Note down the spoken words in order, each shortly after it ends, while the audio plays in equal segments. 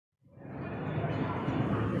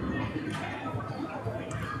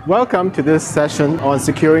Welcome to this session on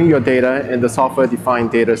securing your data in the software-defined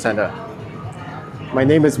data center. My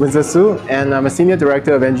name is Windsor, and I'm a Senior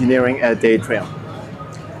Director of Engineering at Datrium.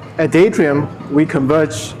 At Datrium, we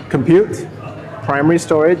converge compute, primary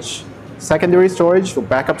storage, secondary storage for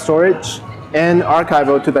backup storage, and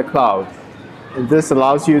archival to the cloud. And this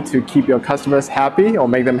allows you to keep your customers happy or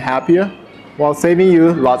make them happier while saving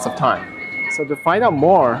you lots of time. So to find out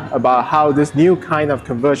more about how this new kind of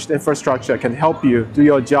converged infrastructure can help you do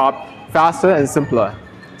your job faster and simpler,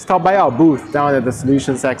 stop by our booth down at the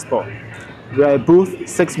Solutions Expo. We're at booth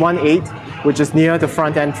 618, which is near the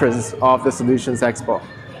front entrance of the Solutions Expo.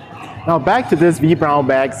 Now back to this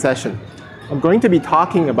vBrownBag session. I'm going to be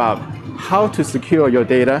talking about how to secure your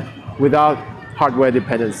data without hardware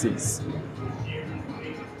dependencies.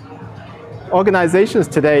 Organizations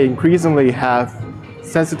today increasingly have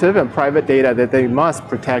sensitive and private data that they must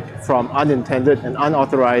protect from unintended and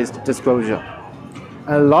unauthorized disclosure.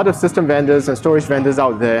 And a lot of system vendors and storage vendors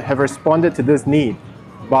out there have responded to this need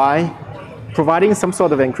by providing some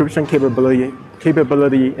sort of encryption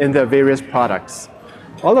capability in their various products.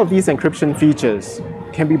 All of these encryption features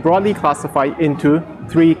can be broadly classified into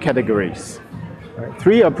three categories.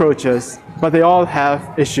 Three approaches, but they all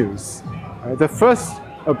have issues. The first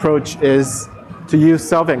approach is to use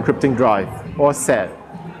self-encrypting drive, or SED,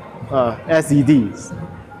 SDDs.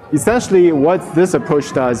 Essentially, what this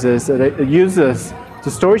approach does is that it uses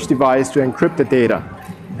the storage device to encrypt the data.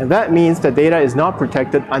 And that means the data is not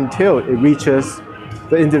protected until it reaches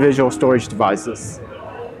the individual storage devices.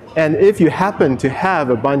 And if you happen to have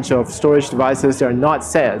a bunch of storage devices that are not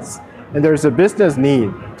SEDs, and there's a business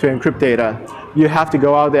need to encrypt data, you have to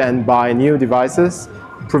go out there and buy new devices,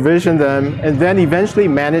 provision them, and then eventually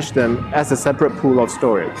manage them as a separate pool of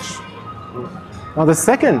storage. Now the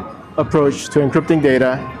second approach to encrypting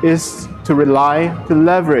data is to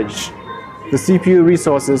leverage the CPU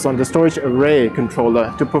resources on the storage array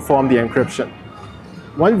controller to perform the encryption.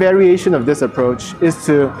 One variation of this approach is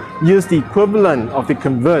to use the equivalent of the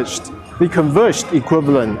converged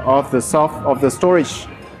equivalent of the storage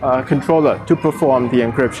controller to perform the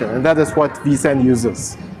encryption, and that is what vSAN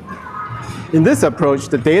uses. In this approach,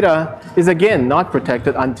 the data is again not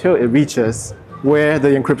protected until it reaches where the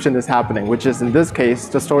encryption is happening, which is in this case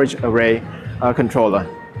the storage array controller.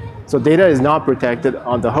 So data is not protected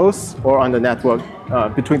on the host or on the network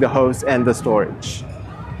between the host and the storage.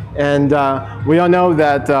 And we all know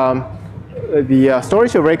that the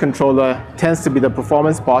storage array controller tends to be the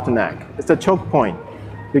performance bottleneck. It's a choke point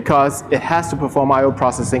because it has to perform I/O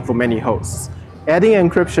processing for many hosts. Adding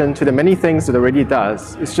encryption to the many things it already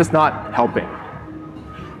does is just not helping.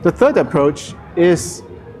 The third approach is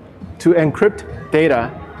to encrypt data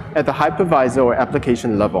at the hypervisor or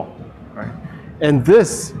application level. Right? And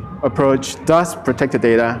this approach does protect the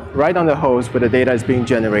data right on the host where the data is being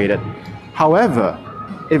generated. However,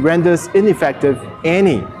 it renders ineffective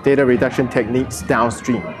any data reduction techniques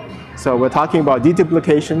downstream. So we're talking about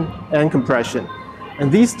deduplication and compression.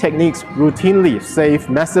 And these techniques routinely save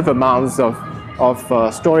massive amounts of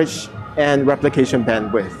storage and replication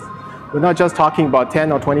bandwidth. We're not just talking about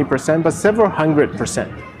 10 or 20%, but several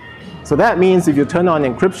 100%. So that means if you turn on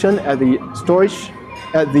encryption at the storage,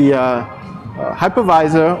 at the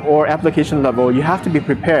hypervisor or application level, you have to be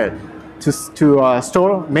prepared to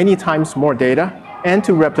store many times more data and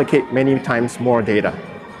to replicate many times more data.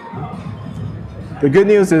 The good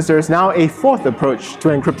news is there's now a fourth approach to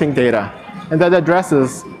encrypting data, and that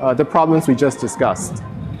addresses the problems we just discussed.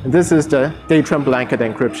 And this is the Datrium blanket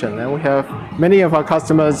encryption. And we have many of our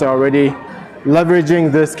customers are already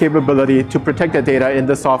leveraging this capability to protect the data in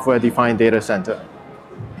the software-defined data center.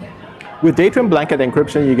 With Datrium blanket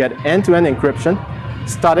encryption, you get end-to-end encryption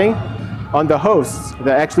starting on the hosts that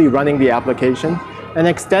are actually running the application and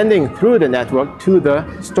extending through the network to the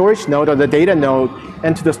storage node or the data node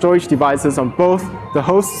and to the storage devices on both the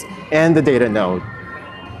hosts and the data node.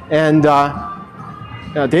 And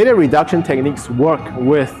data reduction techniques work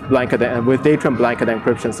with Datrium blanket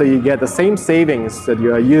encryption, so you get the same savings that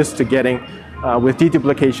you are used to getting with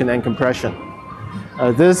deduplication and compression.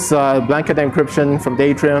 This blanket encryption from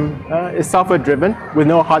Datrium is software-driven with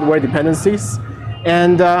no hardware dependencies,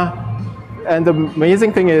 and the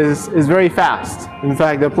amazing thing is very fast. In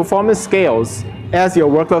fact, the performance scales as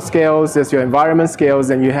your workload scales, as your environment scales,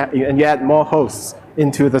 and you add more hosts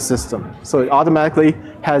into the system. So it automatically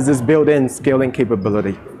has this built-in scaling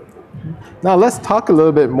capability. Now let's talk a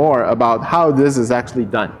little bit more about how this is actually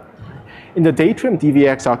done. In the Datrium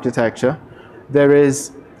DVX architecture, there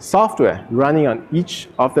is software running on each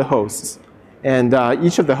of the hosts. And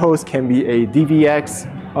each of the hosts can be a DVX,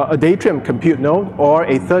 a Datrium compute node, or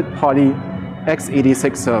a third-party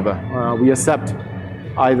x86 server. We accept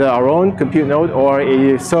either our own compute node or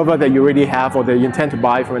a server that you already have or that you intend to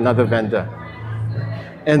buy from another vendor.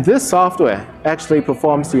 And this software actually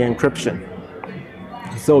performs the encryption.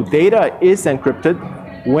 So data is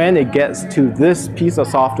encrypted when it gets to this piece of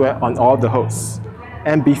software on all the hosts.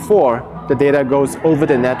 And before the data goes over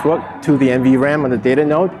the network to the NVRAM on the data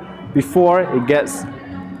node, before it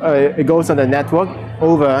goes on the network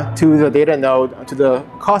over to the data node, to the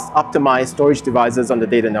cost-optimized storage devices on the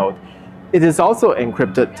data node. It is also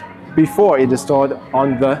encrypted before it is stored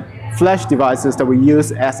on the flash devices that we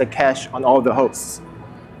use as a cache on all the hosts.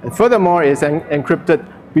 And furthermore, it is encrypted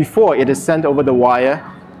before it is sent over the wire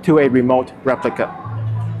to a remote replica.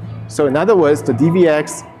 So in other words, the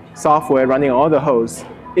DVX software running on all the hosts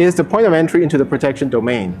is the point of entry into the protection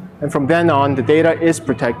domain. And from then on, the data is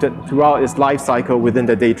protected throughout its life cycle within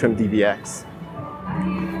the Datrim DVX.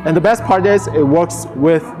 And the best part is it works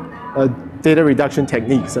with data reduction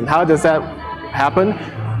techniques. And how does that happen?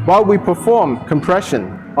 Well, we perform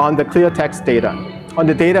compression on the clear text data, on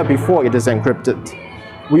the data before it is encrypted.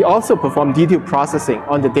 We also perform detailed processing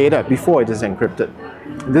on the data before it is encrypted.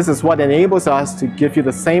 This is what enables us to give you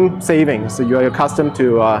the same savings that you're accustomed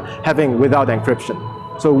to having without encryption.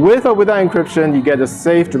 So with or without encryption, you get a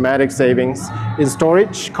safe, dramatic savings in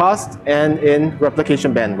storage cost and in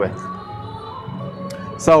replication bandwidth.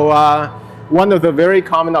 So one of the very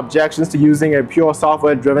common objections to using a pure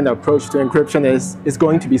software-driven approach to encryption is it's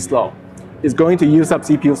going to be slow. It's going to use up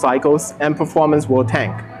CPU cycles and performance will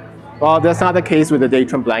tank. Well, that's not the case with the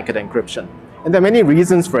Datrim blanket encryption. And there are many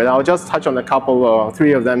reasons for it. I'll just touch on a couple or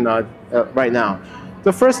three of them right now.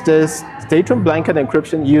 The first is Datrim blanket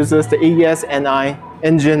encryption uses the AES-NI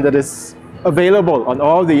engine that is available on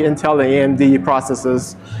all the Intel and AMD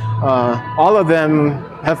processors. All of them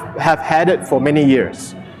have had it for many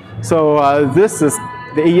years. So this is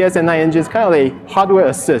the AES-NI engine is kind of a hardware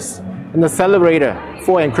assist, an accelerator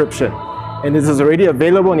for encryption. And this is already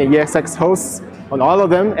available in the EXX hosts on all of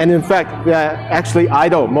them. And in fact, they're actually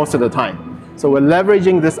idle most of the time. So we're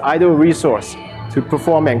leveraging this idle resource to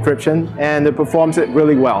perform encryption, and it performs it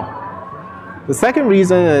really well. The second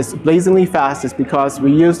reason it's blazingly fast is because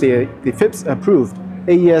we use the FIPS-approved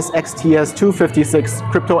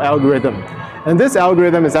AES-XTS256 crypto algorithm. And this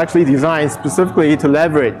algorithm is actually designed specifically to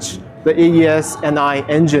leverage the AES-NI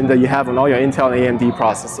engine that you have on all your Intel and AMD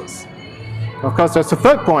processors. Of course, there's the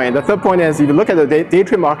third point. The third point is if you look at the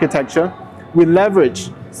Datrim architecture, we leverage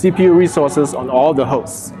CPU resources on all the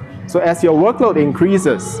hosts. So as your workload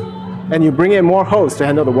increases and you bring in more hosts to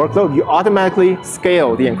handle the workload, you automatically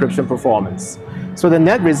scale the encryption performance. So the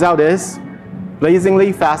net result is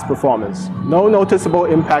blazingly fast performance. No noticeable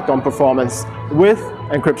impact on performance with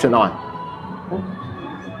encryption on.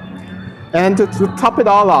 And to top it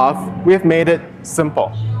all off, we've made it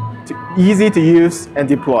simple, easy to use and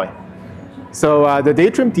deploy. So the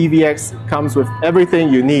Datrim DVX comes with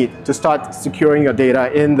everything you need to start securing your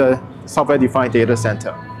data in the software-defined data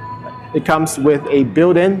center. It comes with a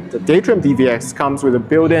built-in, the Datrim DVX comes with a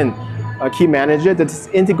built-in key manager that's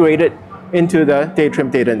integrated into the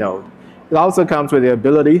Datrim data node. It also comes with the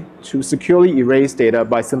ability to securely erase data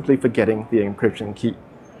by simply forgetting the encryption key.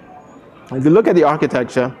 If you look at the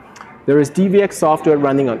architecture, there is DVX software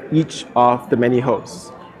running on each of the many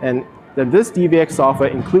hosts. And this DVX software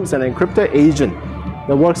includes an encryptor agent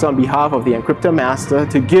that works on behalf of the encryptor master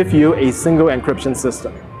to give you a single encryption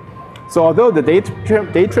system. So although the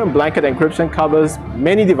Datrim blanket encryption covers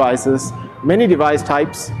many devices, many device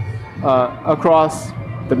types across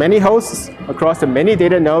the many hosts, across the many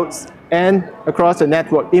data nodes, and across the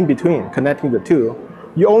network in between, connecting the two,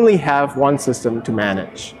 you only have one system to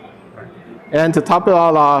manage. And to top it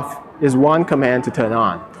all off is one command to turn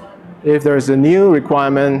on. If there's a new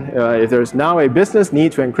requirement, if there's now a business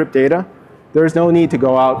need to encrypt data, there's no need to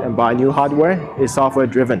go out and buy new hardware. It's software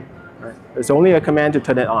driven. Right? There's only a command to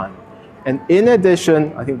turn it on. And in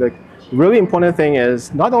addition, I think the really important thing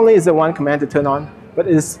is not only is there one command to turn on, but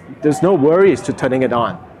there's no worries to turning it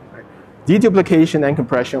on. Right? Deduplication and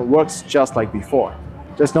compression works just like before.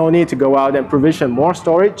 There's no need to go out and provision more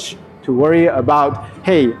storage to worry about,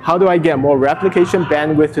 hey, how do I get more replication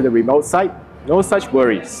bandwidth to the remote site? No such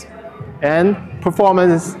worries. And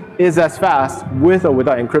performance is as fast with or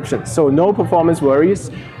without encryption. So no performance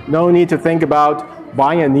worries, no need to think about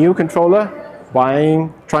buying a new controller,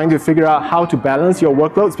 trying to figure out how to balance your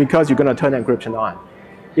workloads because you're going to turn encryption on.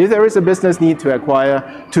 If there is a business need to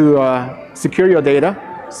secure your data,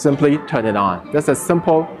 simply turn it on. That's as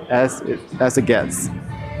simple as it gets.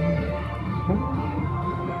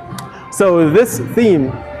 So this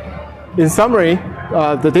theme, in summary,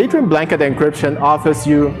 the Datrim blanket encryption offers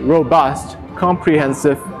you robust,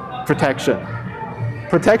 comprehensive protection.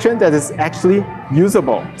 Protection that is actually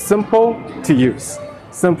usable, simple to use,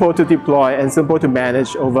 simple to deploy, and simple to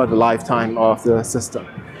manage over the lifetime of the system.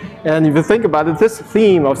 And if you think about it, this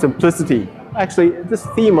theme of simplicity, actually this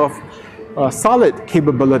theme of solid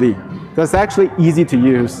capability that's actually easy to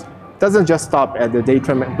use, doesn't just stop at the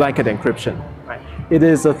Datrum blanket encryption. Right? It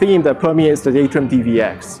is a theme that permeates the Datrum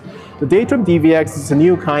DVX. The Datrum DVX is a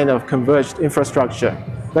new kind of converged infrastructure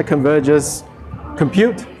that converges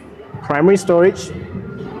compute, primary storage,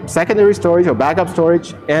 secondary storage or backup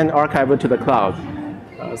storage, and archival to the cloud.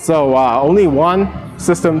 So only one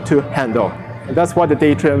system to handle. And that's what the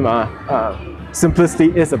Datrum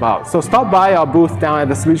simplicity is about. So stop by our booth down at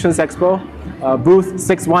the Solutions Expo, booth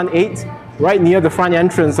 618, right near the front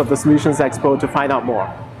entrance of the Solutions Expo to find out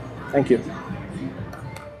more. Thank you.